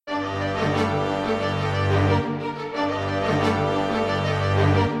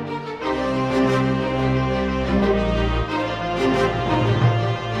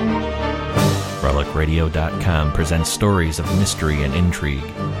RelicRadio.com presents stories of mystery and intrigue,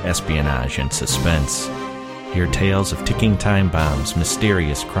 espionage and suspense. Hear tales of ticking time bombs,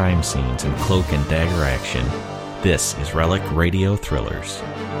 mysterious crime scenes, and cloak and dagger action. This is Relic Radio Thrillers.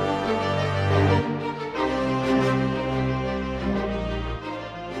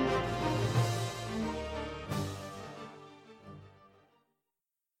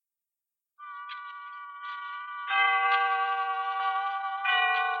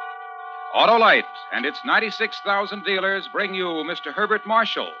 Autolite and its 96,000 dealers bring you Mr. Herbert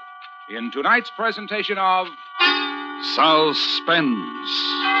Marshall in tonight's presentation of Suspense.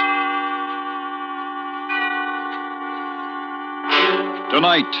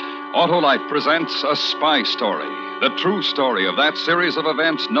 Tonight, Autolite presents a spy story, the true story of that series of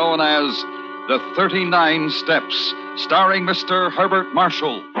events known as the 39 Steps, starring Mr. Herbert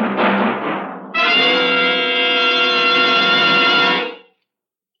Marshall.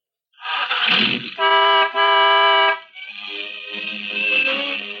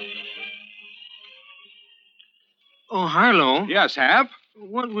 Oh, Harlow. Yes, Hap?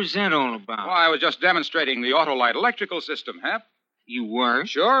 What was that all about? Oh, I was just demonstrating the Autolite electrical system, Hap. You were?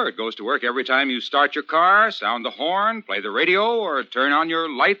 Sure, it goes to work every time you start your car, sound the horn, play the radio, or turn on your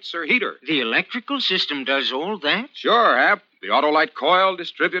lights or heater. The electrical system does all that? Sure, Hap. The Autolite coil,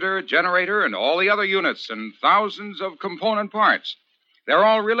 distributor, generator, and all the other units and thousands of component parts. They're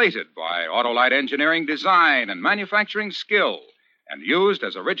all related by Autolite engineering design and manufacturing skill, and used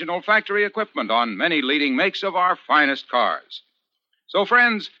as original factory equipment on many leading makes of our finest cars. So,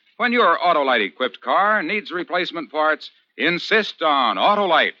 friends, when your Autolite-equipped car needs replacement parts, insist on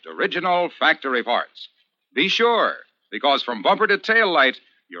Autolite original factory parts. Be sure, because from bumper to tail light,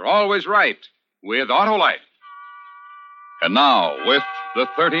 you're always right with Autolite. And now, with the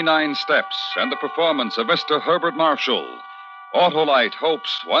 39 Steps and the performance of Mr. Herbert Marshall, Autolite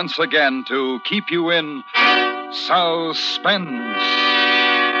hopes once again to keep you in suspense.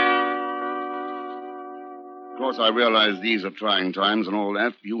 Of course, I realize these are trying times and all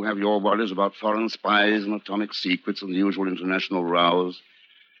that. You have your worries about foreign spies and atomic secrets and the usual international rows.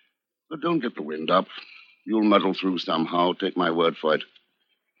 But don't get the wind up. You'll muddle through somehow, take my word for it.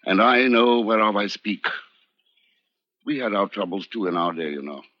 And I know whereof I speak. We had our troubles, too, in our day, you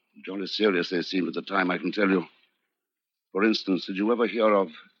know. Jolly serious they seemed at the time, I can tell you. For instance, did you ever hear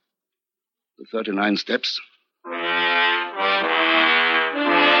of the 39 Steps?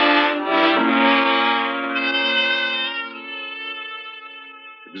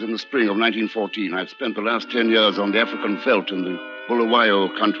 It was in the spring of 1914. I'd spent the last 10 years on the African veldt in the Bulawayo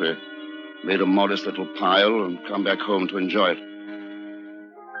country. Made a modest little pile and come back home to enjoy it.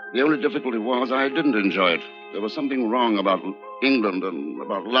 The only difficulty was I didn't enjoy it. There was something wrong about England and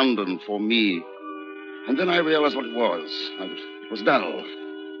about London for me. And then I realized what it was. It was dull.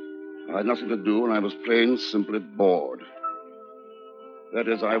 I had nothing to do, and I was plain, simply bored. That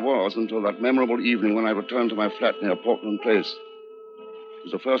is, I was until that memorable evening when I returned to my flat near Portland Place. It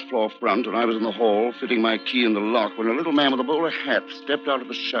was the first floor front, and I was in the hall, fitting my key in the lock, when a little man with a bowler hat stepped out of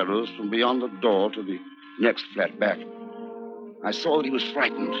the shadows from beyond the door to the next flat back. I saw that he was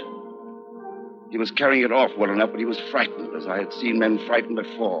frightened. He was carrying it off well enough, but he was frightened, as I had seen men frightened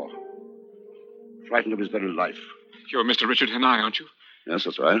before. Frightened of his very life. You're Mr. Richard Hanai, aren't you? Yes,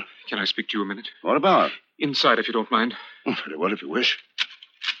 that's right. Can I speak to you a minute? What about? Inside, if you don't mind. Oh, very well, if you wish.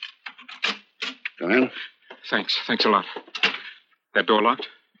 Come in. Thanks a lot. That door locked?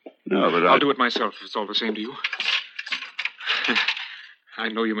 No, but I'll do it myself, if it's all the same to you. I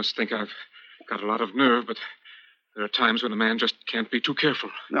know you must think I've got a lot of nerve, but there are times when a man just can't be too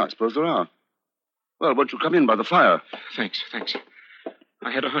careful. No, I suppose there are. Well, won't you come in by the fire? Thanks. I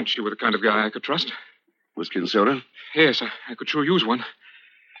had a hunch you were the kind of guy I could trust. Whiskey and soda? Yes, I could sure use one.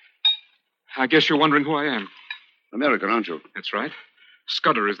 I guess you're wondering who I am. American, aren't you? That's right.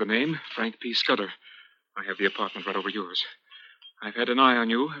 Scudder is the name. Frank P. Scudder. I have the apartment right over yours. I've had an eye on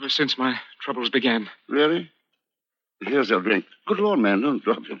you ever since my troubles began. Really? Here's your drink. Good Lord, man, don't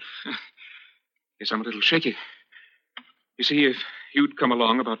drop it. Yes, I'm a little shaky. You see, if you'd come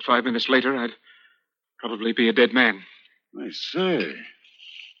along about 5 minutes later, I'd probably be a dead man. I say.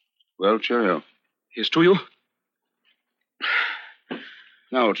 Well, cheerio. Here's to you.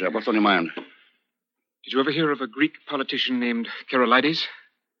 Now, old chap, what's on your mind? Did you ever hear of a Greek politician named Karolides?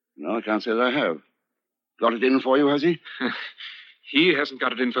 No, I can't say that I have. Got it in for you, has he? He hasn't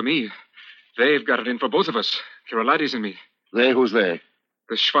got it in for me. They've got it in for both of us, Karolides and me. They? Who's they?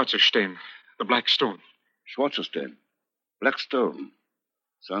 The Schwarzerstein, the Black Stone. Schwarzerstein. Black Stone.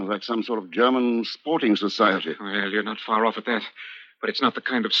 Sounds like some sort of German sporting society. Well, you're not far off at that. But it's not the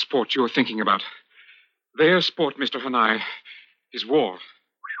kind of sport you're thinking about. Their sport, Mr. Hanai, is war.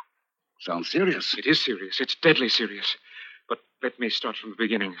 Sounds serious. It is serious. It's deadly serious. But let me start from the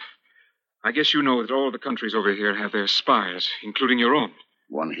beginning. I guess you know that all the countries over here have their spies, including your own.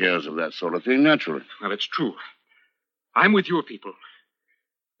 One hears of that sort of thing naturally. Well, it's true. I'm with your people.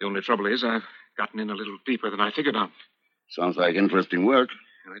 The only trouble is I've gotten in a little deeper than I figured on. Sounds like interesting work.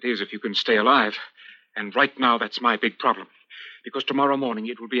 And it is if you can stay alive. And right now, that's my big problem. Because tomorrow morning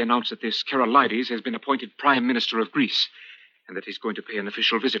it will be announced that this Karolides has been appointed Prime Minister of Greece, and that he's going to pay an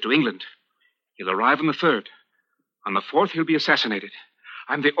official visit to England. He'll arrive on the 3rd. On the 4th, he'll be assassinated.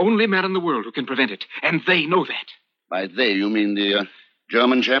 I'm the only man in the world who can prevent it, and they know that. By they, you mean the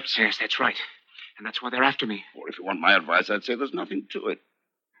German chaps? Yes, that's right. And that's why they're after me. Well, if you want my advice, I'd say there's nothing to it.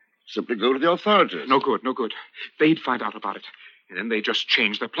 Simply go to the authorities. No good, no good. They'd find out about it, and then they just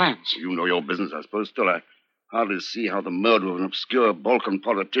change their plans. You know your business, I suppose. Still, I hardly see how the murder of an obscure Balkan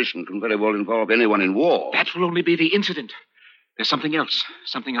politician can very well involve anyone in war. That will only be the incident. There's something else,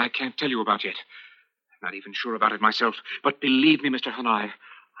 something I can't tell you about yet. I'm not even sure about it myself, but believe me, Mr. Hanai,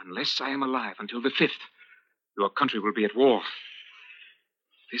 unless I am alive until the 5th, your country will be at war.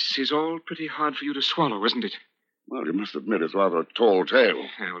 This is all pretty hard for you to swallow, isn't it? Well, you must admit it's rather a tall tale.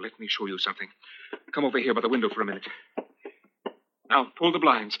 Now, let me show you something. Come over here by the window for a minute. Now, pull the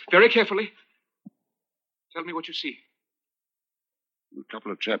blinds. Very carefully. Tell me what you see. A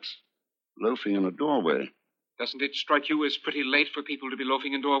couple of chaps loafing in a doorway. Doesn't it strike you as pretty late for people to be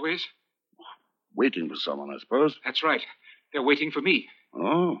loafing in doorways? Waiting for someone, I suppose. That's right. They're waiting for me.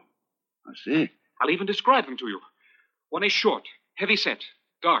 Oh, I see. I'll even describe them to you. One is short, heavy-set,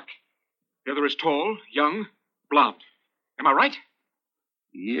 dark. The other is tall, young, blonde. Am I right?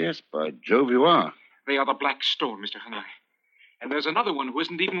 Yes, by Jove, you are. They are the Black Stone, Mr. Hanai. And there's another one who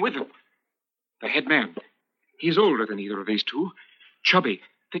isn't even with them. The head man. He's older than either of these two. Chubby,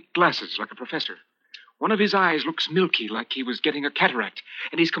 thick glasses like a professor. One of his eyes looks milky, like he was getting a cataract,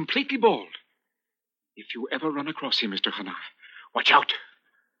 and he's completely bald. If you ever run across him, Mr. Hanai, watch out.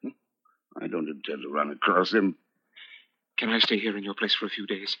 I don't intend to run across him. Can I stay here in your place for a few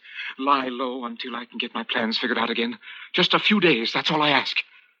days? Lie low until I can get my plans figured out again? Just a few days, that's all I ask.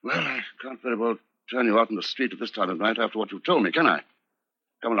 Well, I can't very well turn you out in the street at this time of night after what you've told me, can I?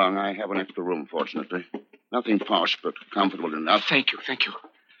 Come along, I have an extra room, fortunately. Nothing posh, but comfortable enough. Thank you, thank you.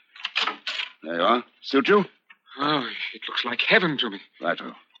 There you are. Suit you? Oh, it looks like heaven to me.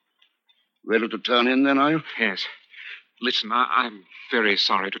 Righto. Ready to turn in, then, are you? Yes. Listen, I'm very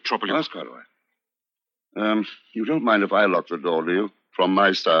sorry to trouble you. That's quite all right. You don't mind if I lock the door, do you? From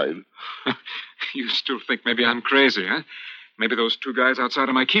my side. You still think maybe I'm crazy, huh? Maybe those two guys outside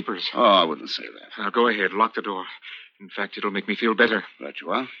are my keepers. Oh, I wouldn't say that. Now, go ahead, lock the door. In fact, it'll make me feel better. Right you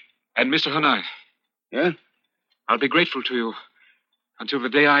are. And Mr. Hanai. Yeah? I'll be grateful to you until the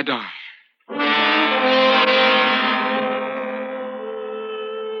day I die.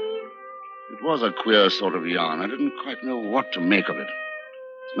 It was a queer sort of yarn. I didn't quite know what to make of it.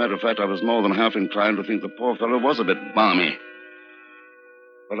 As a matter of fact, I was more than half inclined to think the poor fellow was a bit balmy.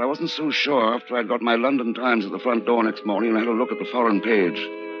 But I wasn't so sure after I'd got my London Times at the front door next morning and had a look at the foreign page.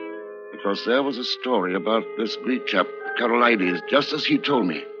 Because there was a story about this Greek chap, Karolides, just as he told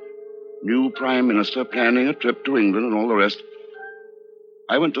me. New Prime Minister planning a trip to England and all the rest.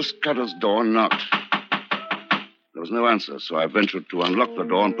 I went to Scudder's door and knocked. There was no answer, so I ventured to unlock the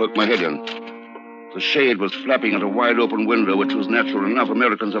door and poke my head in. The shade was flapping at a wide-open window, which was natural enough.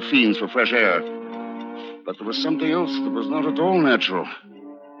 Americans are fiends for fresh air. But there was something else that was not at all natural.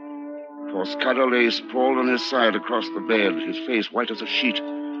 For Scudder lay sprawled on his side across the bed, his face white as a sheet,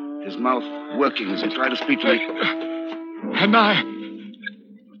 his mouth working as he tried to speak to me. Hanai!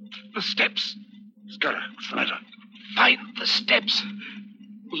 The steps. Scudder, what's the matter? Find the steps.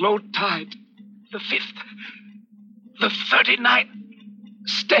 Low tide. The 5th. The 39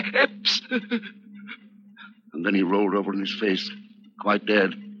 steps. And then he rolled over on his face, quite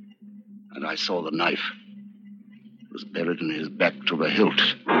dead. And I saw the knife. It was buried in his back to the hilt.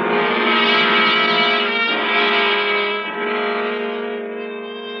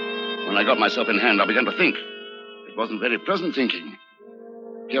 When I got myself in hand, I began to think. It wasn't very pleasant thinking.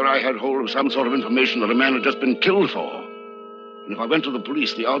 Here I had hold of some sort of information that a man had just been killed for. And if I went to the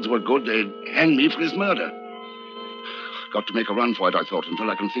police, the odds were good they'd hang me for his murder. Got to make a run for it, I thought, until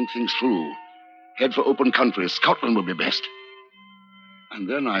I can think things through. Head for open country. Scotland would be best. And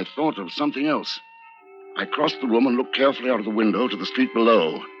then I thought of something else. I crossed the room and looked carefully out of the window to the street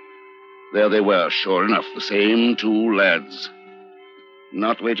below. There they were, sure enough, the same two lads.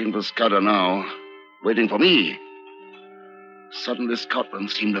 Not waiting for Scudder now. Waiting for me. Suddenly,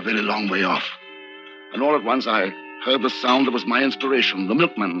 Scotland seemed a very long way off. And all at once, I heard the sound that was my inspiration, the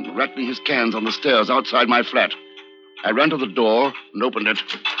milkman rattling his cans on the stairs outside my flat. I ran to the door and opened it.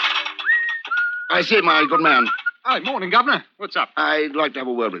 I say, my good man, Hi, morning, Governor. What's up? I'd like to have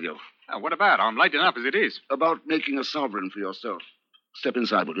a word with you What about? I'm late enough as it is. about making a sovereign for yourself. Step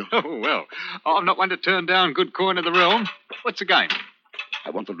inside, will you? Oh, well, I'm not one to turn down good coin of the realm. What's the game?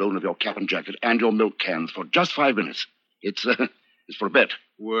 I want the loan of your cap and jacket and your milk cans for just 5 minutes. It's for a bet.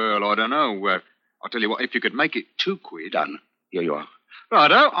 Well, I don't know. I'll tell you what, if you could make it £2. Done. Here you are.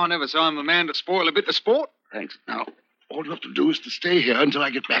 Righto, I never saw I'm the man to spoil a bit of sport. Thanks. Now, all you have to do is to stay here until I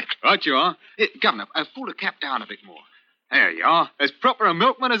get back. Right you are. Governor, pull the cap down a bit more. There you are. As proper a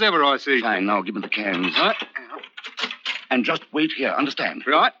milkman as ever I see. Fine, now give me the cans. Right. And just wait here, understand?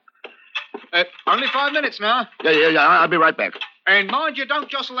 Right. Only 5 minutes now. Yeah, I'll be right back. And mind you, don't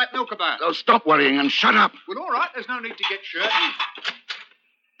jostle that milk about. Oh, stop worrying and shut up. Well, all right, there's no need to get shirty.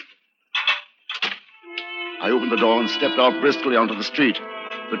 I opened the door and stepped out briskly onto the street.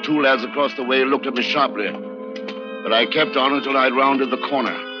 The two lads across the way looked at me sharply. But I kept on until I'd rounded the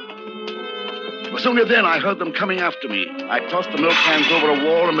corner. It was only then I heard them coming after me. I tossed the milk cans over a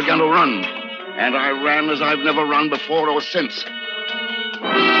wall and began to run. And I ran as I've never run before or since.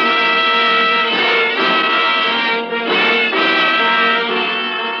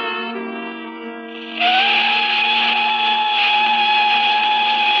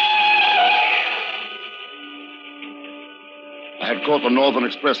 I had caught the Northern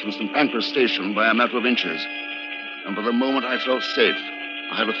Express from St. Pancras Station by a matter of inches. And for the moment I felt safe.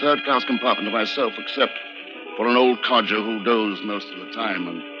 I had a third-class compartment to myself, except for an old codger who dozed most of the time.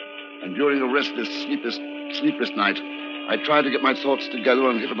 And during a restless, sleepless night, I tried to get my thoughts together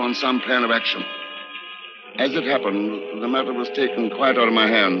and hit upon some plan of action. As it happened, the matter was taken quite out of my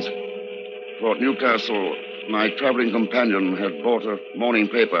hands. For at Newcastle, my traveling companion had bought a morning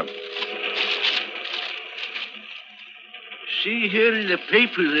paper. See here in the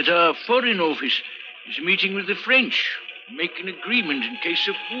paper that our Foreign Office is meeting with the French, making an agreement in case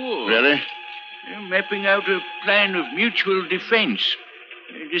of war. Really? They're mapping out a plan of mutual defense,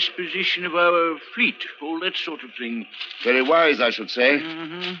 disposition of our fleet, all that sort of thing. Very wise, I should say.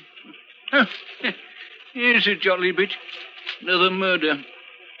 Mm-hmm. Oh, here's a jolly bit. Another murder.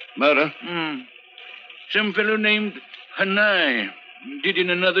 Murder? Some fellow named Hanai did in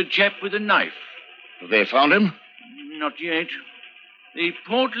another chap with a knife. They found him? Not yet. The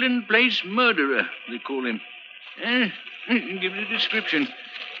Portland Place murderer, they call him. Give it a description.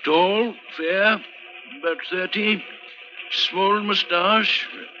 Tall, fair, about 30, small moustache.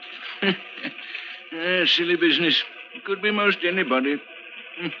 Silly business. Could be most anybody.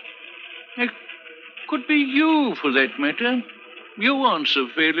 Could be you, for that matter. You answer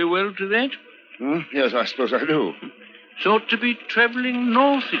fairly well to that. Yes, I suppose I do. Thought to be traveling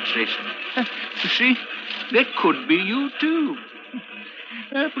north, it says. You see, that could be you, too.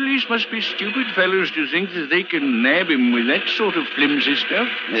 Police must be stupid fellows to think that they can nab him with that sort of flimsy stuff.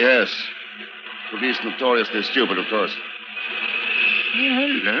 Yes. Police notoriously stupid, of course.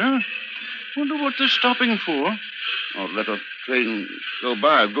 Hello. Wonder what they're stopping for. Or let a train go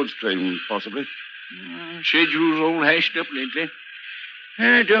by, a goods train, possibly. Schedule's all hashed up lately.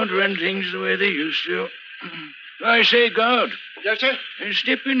 Don't run things the way they used to. I say, guard. Yes, sir?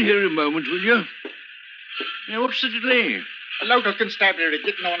 Step in here a moment, will you? What's the delay? A local constabulary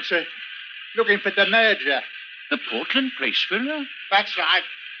getting on, sir. Looking for the murderer. The Portland Place fellow? That's right.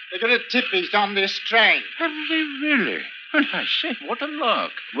 They got a tip he's on this train. Have they really? Well, I say, what a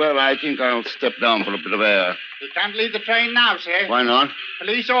lark. Well, I think I'll step down for a bit of air. He can't leave the train now, sir. Why not?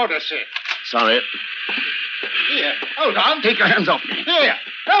 Police order, sir. Sorry. Here, hold on. Take your hands off me. Here,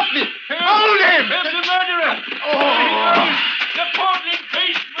 help me. Hold him! Help the murderer! Oh! The Portland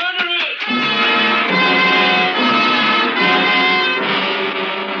Place murderer!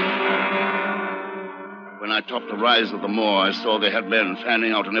 When I topped the rise of the moor, I saw they had men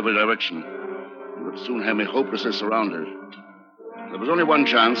fanning out in every direction. They would soon have me hopelessly surrounded. There was only one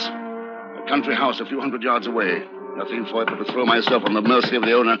chance. A country house a few hundred yards away. Nothing for it but to throw myself on the mercy of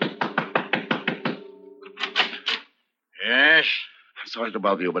the owner. Yes? Sorry to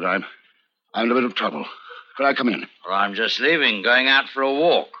bother you, but I'm in a bit of trouble. Could I come in? Well, I'm just leaving, going out for a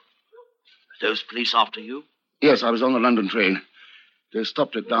walk. Are those police after you? Yes, I was on the London train. They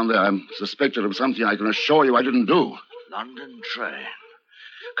stopped it down there. I'm suspected of something I can assure you I didn't do. London train.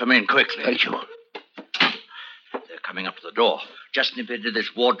 Come in quickly. Thank you. They're coming up to the door. Just nip into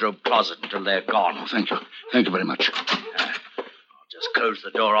this wardrobe closet until they're gone. Oh, thank you. Thank you very much. I'll just close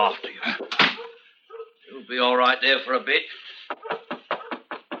the door after you. You'll be all right there for a bit.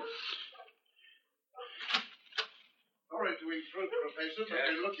 Sorry to intrude, Professor, but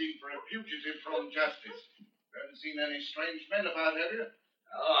we're looking for a fugitive from justice. Haven't seen any strange men about, have you?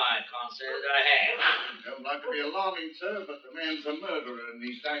 Oh, I can't say that I have. Don't like to be alarming, sir, but the man's a murderer and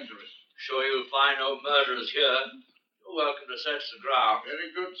he's dangerous. Sure you'll find no murderers here. You're welcome to search the ground. Very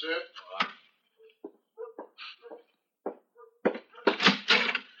good, sir.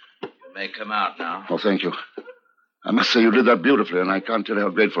 You may come out now. Oh, thank you. I must say you did that beautifully, and I can't tell you how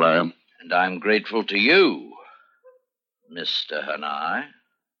grateful I am. And I'm grateful to you, Mr. Hanai.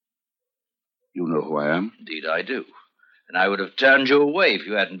 You know who I am? Indeed I do. And I would have turned you away if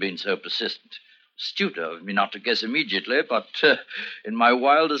you hadn't been so persistent. Astute of me not to guess immediately, but in my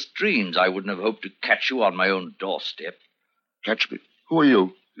wildest dreams I wouldn't have hoped to catch you on my own doorstep. Catch me? Who are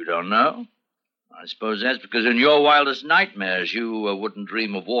you? You don't know? I suppose that's because in your wildest nightmares you wouldn't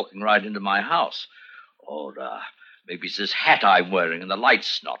dream of walking right into my house. Or maybe it's this hat I'm wearing and the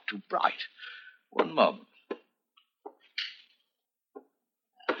light's not too bright. One moment.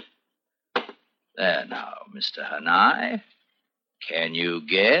 There now, Mr. Hanai. Can you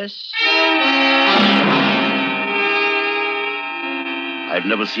guess? I'd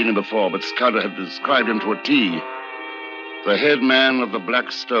never seen him before, but Scudder had described him to a T. The head man of the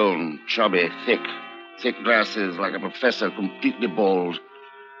Black Stone, chubby, thick glasses like a professor, completely bald.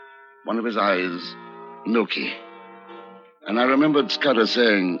 One of his eyes, milky. And I remembered Scudder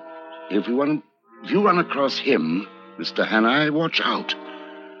saying, if you run across him, Mr. Hanai, watch out.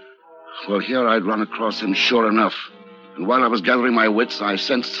 Well, here I'd run across him sure enough. And while I was gathering my wits, I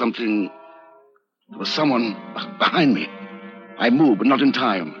sensed something. There was someone behind me. I moved, but not in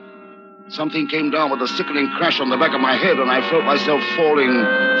time. Something came down with a sickening crash on the back of my head, and I felt myself falling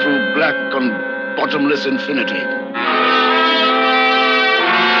through black and bottomless infinity.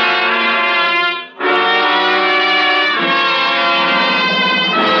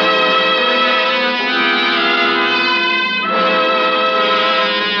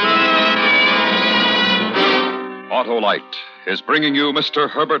 Autolite is bringing you Mr.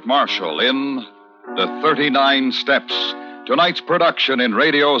 Herbert Marshall in The 39 Steps, tonight's production in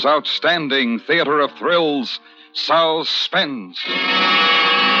radio's outstanding theater of thrills, Suspense.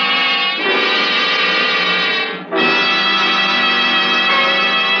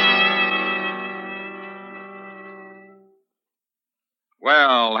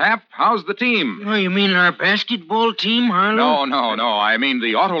 Well, Hap, how's the team? Oh, you mean our basketball team, Harlow? No. I mean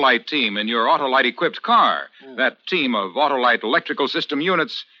the Autolite team in your Autolite-equipped car. That team of Autolite electrical system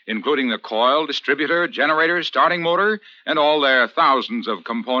units, including the coil, distributor, generator, starting motor, and all their thousands of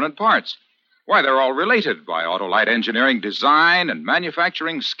component parts. Why, they're all related by Autolite engineering design and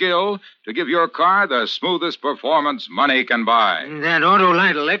manufacturing skill to give your car the smoothest performance money can buy. That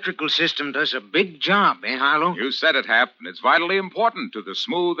Autolite electrical system does a big job, Harlow? You said it, Hap, and it's vitally important to the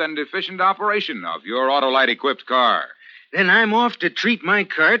smooth and efficient operation of your Autolite-equipped car. Then I'm off to treat my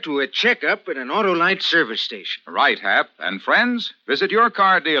car to a checkup at an Autolite service station. Right, Hap. And friends, visit your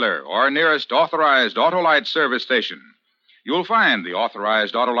car dealer or nearest authorized Autolite service station. You'll find the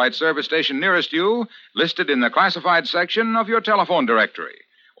authorized Autolite service station nearest you listed in the classified section of your telephone directory.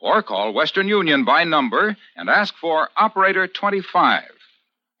 Or call Western Union by number and ask for Operator 25.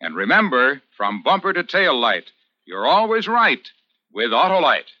 And remember, from bumper to tail light, you're always right with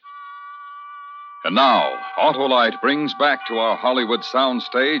Autolite. And now, Autolite brings back to our Hollywood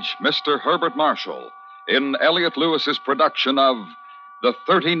soundstage Mr. Herbert Marshall in Elliot Lewis's production of The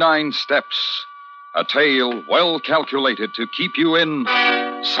 39 Steps, a tale well calculated to keep you in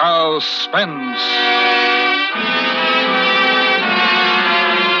suspense.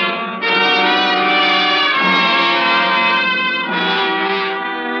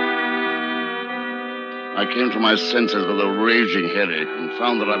 I came to my senses with a raging headache and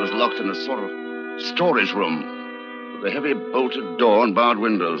found that I was locked in a sort of storage room with a heavy bolted door and barred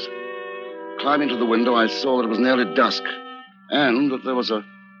windows. Climbing to the window, I saw that it was nearly dusk and that there was a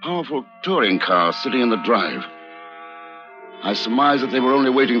powerful touring car sitting in the drive. I surmised that they were only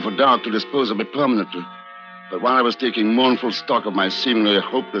waiting for dark to dispose of me permanently. But while I was taking mournful stock of my seemingly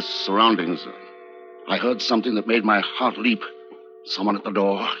hopeless surroundings, I heard something that made my heart leap. Someone at the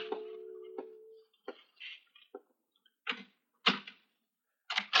door.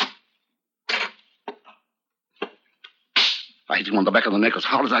 I hit him on the back of the neck as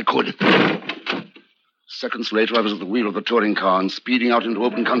hard as I could. Seconds later, I was at the wheel of the touring car and speeding out into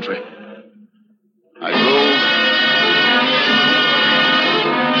open country. I drove.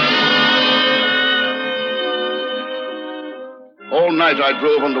 All night, I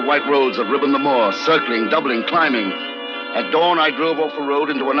drove on the white roads that ribbon the moor, circling, doubling, climbing. At dawn, I drove off the road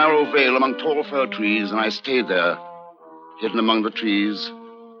into a narrow vale among tall fir trees, and I stayed there, hidden among the trees,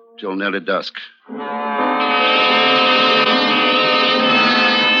 till nearly dusk.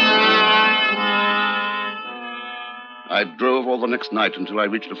 I drove all the next night until I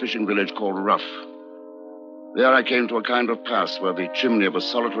reached a fishing village called Ruff. There I came to a kind of pass where the chimney of a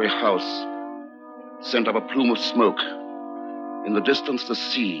solitary house sent up a plume of smoke. In the distance, the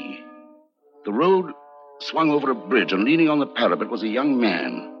sea. The road swung over a bridge, and leaning on the parapet was a young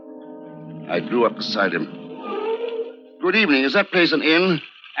man. I drew up beside him. Good evening. Is that place an inn?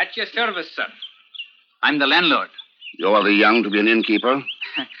 At your service, sir. I'm the landlord. You are the young to be an innkeeper?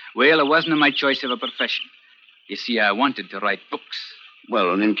 Well, it wasn't my choice of a profession. You see, I wanted to write books.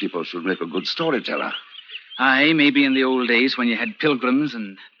 Well, an innkeeper should make a good storyteller. Aye, maybe in the old days when you had pilgrims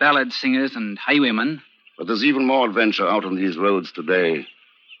and ballad singers and highwaymen. But there's even more adventure out on these roads today,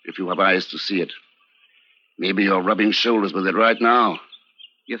 if you have eyes to see it. Maybe you're rubbing shoulders with it right now.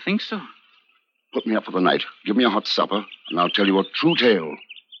 You think so? Put me up for the night. Give me a hot supper, and I'll tell you a true tale.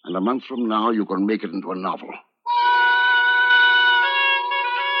 And a month from now, you can make it into a novel.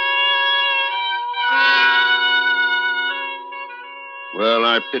 Well,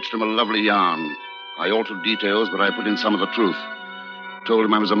 I pitched him a lovely yarn. I altered details, but I put in some of the truth. Told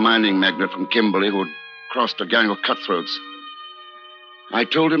him I was a mining magnate from Kimberley who had crossed a gang of cutthroats. I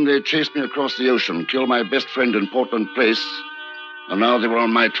told him they'd chased me across the ocean, killed my best friend in Portland Place, and now they were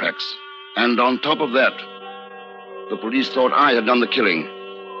on my tracks. And on top of that, the police thought I had done the killing.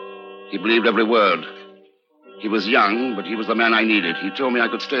 He believed every word. He was young, but he was the man I needed. He told me I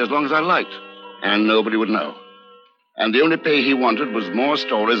could stay as long as I liked, and nobody would know. And the only pay he wanted was more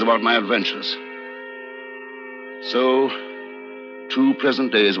stories about my adventures. So, 2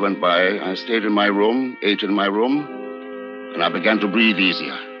 pleasant days went by. I stayed in my room, ate in my room, and I began to breathe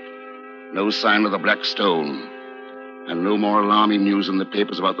easier. No sign of the Black Stone, and no more alarming news in the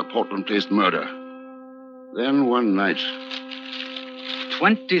papers about the Portland Place murder. Then one night...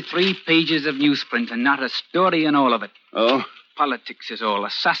 23 pages of newsprint and not a story in all of it. Oh? Politics is all.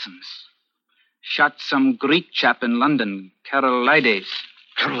 Assassins. Shot some Greek chap in London, Karolides.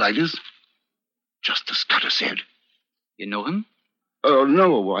 Karolides? Just as Scudder said. You know him? Oh,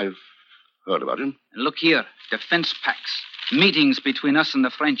 no, I've heard about him. And look here, defense pacts. Meetings between us and the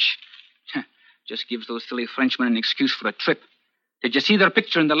French. Just gives those silly Frenchmen an excuse for a trip. Did you see their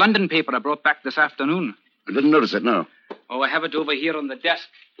picture in the London paper I brought back this afternoon? I didn't notice it, no. Oh, I have it over here on the desk.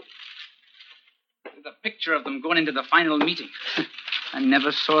 There's a picture of them going into the final meeting. I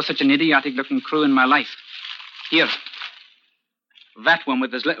never saw such an idiotic-looking crew in my life. Here. That one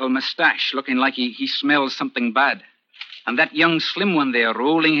with his little mustache, looking like he smells something bad. And that young slim one there,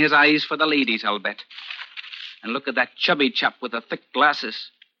 rolling his eyes for the ladies, I'll bet. And look at that chubby chap with the thick glasses.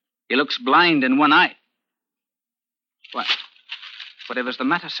 He looks blind in one eye. What? Whatever's the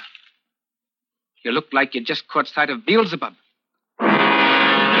matter, sir? You look like you just caught sight of Beelzebub.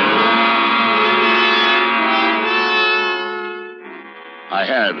 I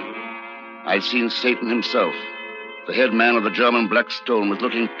had. I'd seen Satan himself. The head man of the German Black Stone was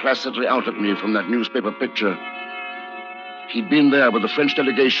looking placidly out at me from that newspaper picture. He'd been there with the French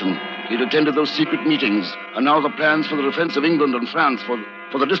delegation. He'd attended those secret meetings. And now the plans for the defense of England and France, for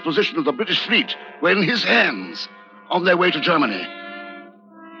the disposition of the British fleet, were in his hands, on their way to Germany.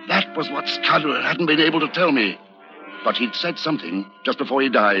 That was what Scudder hadn't been able to tell me. But he'd said something just before he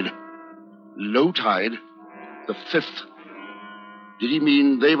died. Low tide, the 5th. Did he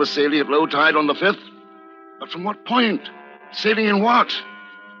mean they were sailing at low tide on the 5th? But from what point? Sailing in what?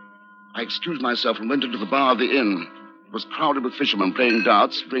 I excused myself and went into the bar of the inn. It was crowded with fishermen playing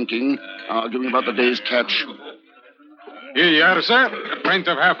darts, drinking, arguing about the day's catch. Here you are, sir. A pint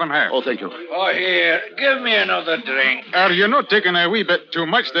of half and half. Oh, thank you. Oh, here. Give me another drink. Are you not taking a wee bit too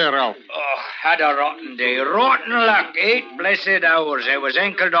much there, Ralph? Oh, had a rotten day. Rotten luck. 8 blessed hours. I was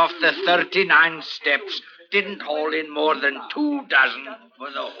anchored off the 39 steps. Didn't haul in more than 2 dozen for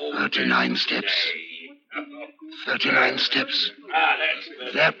the whole 39 steps. 39 steps.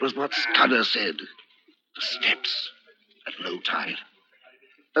 That was what Scudder said. The steps at low tide.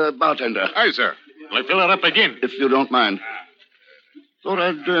 Bartender. Aye, sir. I'll fill it up again. If you don't mind. Thought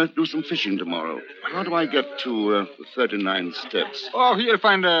I'd do some fishing tomorrow. How do I get to the 39 steps? Oh, you'll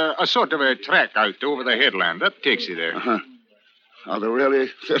find a sort of a track out over the headland. That takes you there. Uh-huh. Are there really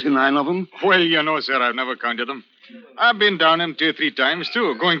 39 of them? Well, you know, sir, I've never counted them. I've been down them 2 or 3 times,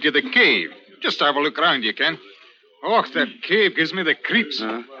 too, going to the cave. Just have a look around, you can. Oh, that cave gives me the creeps.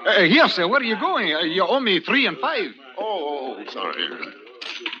 Here, sir, where are you going? You owe me 3 and 5. Oh, sorry.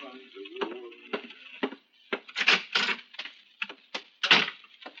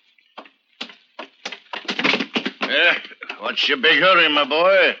 What's your big hurry, my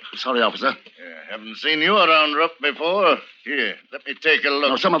boy? Sorry, officer. Haven't seen you around Rough before. Here, let me take a look.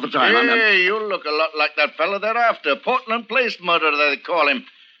 No, some other time. Hey, you look a lot like that fella they're after. Portland Place murder, they call him.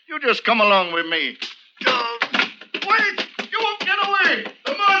 You just come along with me. Wait! You won't get away!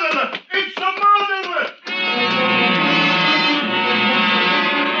 The murderer! It's the murderer!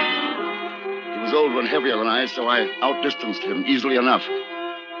 older and heavier than I, so I outdistanced him easily enough.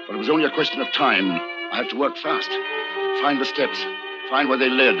 But it was only a question of time. I had to work fast, find the steps, find where they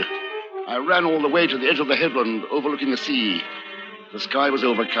led. I ran all the way to the edge of the headland, overlooking the sea. The sky was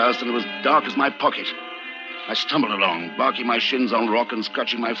overcast, and it was dark as my pocket. I stumbled along, barking my shins on rock and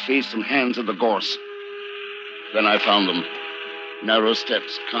scratching my face and hands in the gorse. Then I found them. Narrow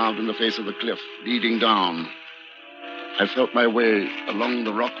steps carved in the face of the cliff, leading down. I felt my way along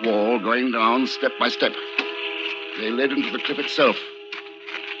the rock wall, going down step by step. They led into the cliff itself.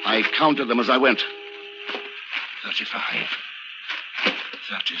 I counted them as I went. 35,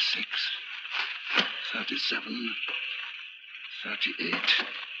 36, 37, 38,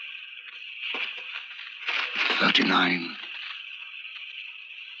 39.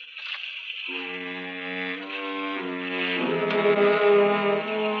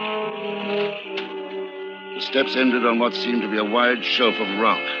 The steps ended on what seemed to be a wide shelf of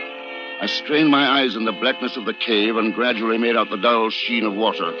rock. I strained my eyes in the blackness of the cave and gradually made out the dull sheen of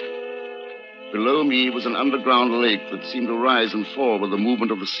water. Below me was an underground lake that seemed to rise and fall with the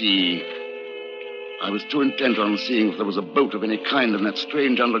movement of the sea. I was too intent on seeing if there was a boat of any kind in that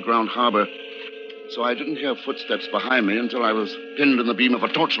strange underground harbor, so I didn't hear footsteps behind me until I was pinned in the beam of a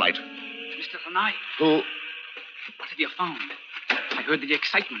torchlight. Mr. Renai. Who? What have you found? I heard the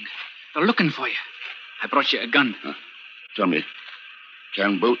excitement. They're looking for you. I brought you a gun. Tell me,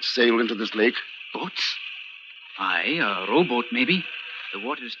 can boats sail into this lake? Boats? Aye, a rowboat, maybe. The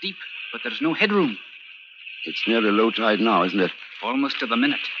water's deep, but there's no headroom. It's nearly low tide now, isn't it? Almost to the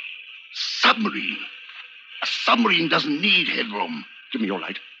minute. Submarine. A submarine doesn't need headroom. Give me your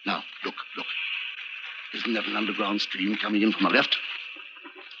light. Now, look. Isn't that an underground stream coming in from the left?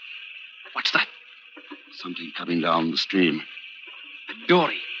 What's that? Something coming down the stream. A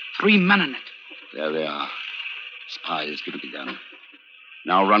dory. 3 men in it. There they are. Spies, give it the gun.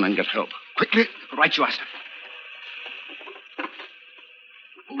 Now run and get help. Quickly. Right you are, sir.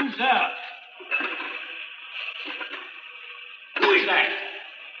 Who's there? Who is that?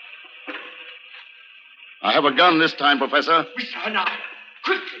 I have a gun this time, Professor. Mr. Hanai,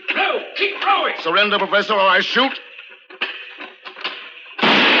 quickly, row, keep rowing. Surrender, Professor, or I shoot.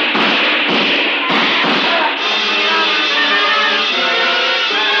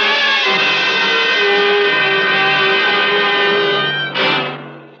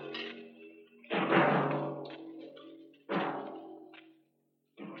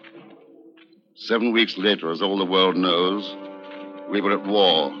 Seven weeks later, as all the world knows, we were at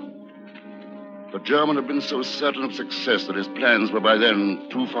war. The German had been so certain of success that his plans were by then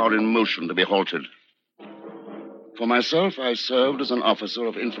too far in motion to be halted. For myself, I served as an officer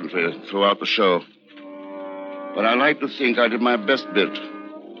of infantry throughout the show. But I like to think I did my best bit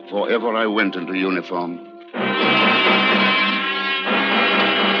before ever I went into uniform.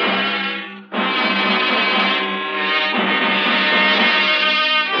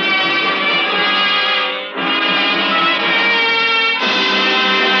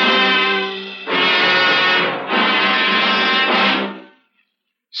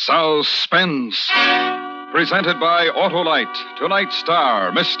 Suspense. Presented by Autolite. Tonight's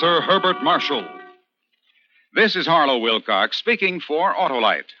star, Mr. Herbert Marshall. This is Harlow Wilcox speaking for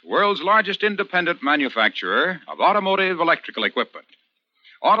Autolite, world's largest independent manufacturer of automotive electrical equipment.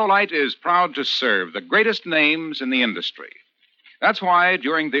 Autolite is proud to serve the greatest names in the industry. That's why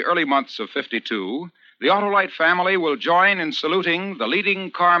during the early months of '52, the Autolite family will join in saluting the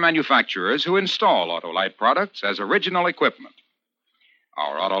leading car manufacturers who install Autolite products as original equipment.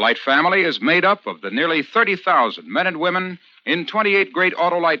 Our Autolite family is made up of the nearly 30,000 men and women in 28 great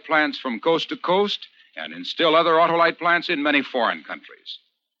Autolite plants from coast to coast and in still other Autolite plants in many foreign countries.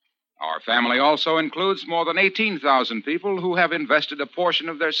 Our family also includes more than 18,000 people who have invested a portion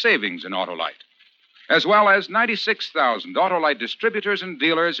of their savings in Autolite, as well as 96,000 Autolite distributors and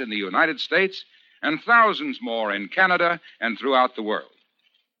dealers in the United States and thousands more in Canada and throughout the world.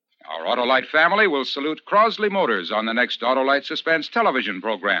 Our Autolite family will salute Crosley Motors on the next Autolite Suspense television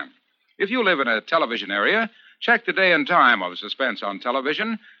program. If you live in a television area, check the day and time of Suspense on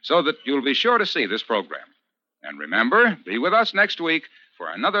television so that you'll be sure to see this program. And remember, be with us next week for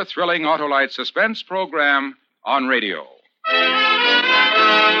another thrilling Autolite Suspense program on radio.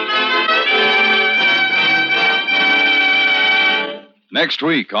 Next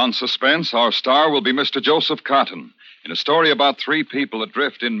week on Suspense, our star will be Mr. Joseph Cotton in a story about 3 people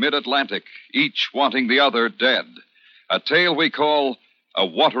adrift in mid-Atlantic, each wanting the other dead. A tale we call A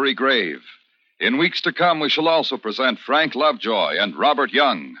Watery Grave. In weeks to come, we shall also present Frank Lovejoy and Robert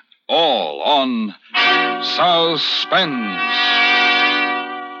Young, all on Suspense.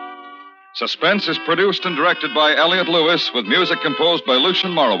 Suspense is produced and directed by Elliot Lewis, with music composed by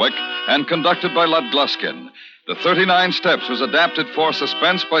Lucian Morowick and conducted by Lud Gluskin. The 39 Steps was adapted for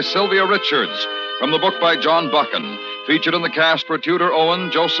Suspense by Sylvia Richards from the book by John Buchan. Featured in the cast were Tudor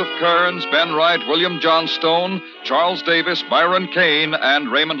Owen, Joseph Kearns, Ben Wright, William John Stone, Charles Davis, Byron Kane,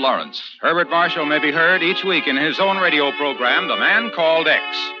 and Raymond Lawrence. Herbert Marshall may be heard each week in his own radio program, The Man Called X.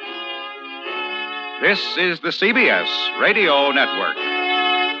 This is the CBS Radio Network.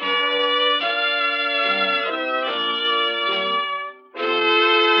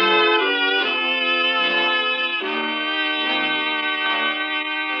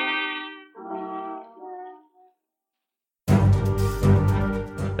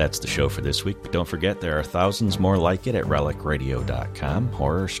 That's the show for this week, but don't forget there are thousands more like it at relicradio.com.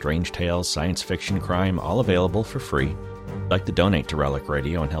 Horror, strange tales, science fiction, crime, all available for free. If you'd like to donate to Relic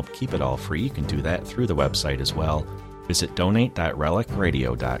Radio and help keep it all free, you can do that through the website as well. Visit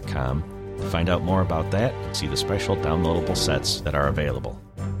donate.relicradio.com to find out more about that and see the special downloadable sets that are available.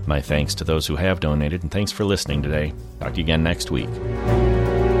 My thanks to those who have donated, and thanks for listening today. Talk to you again next week.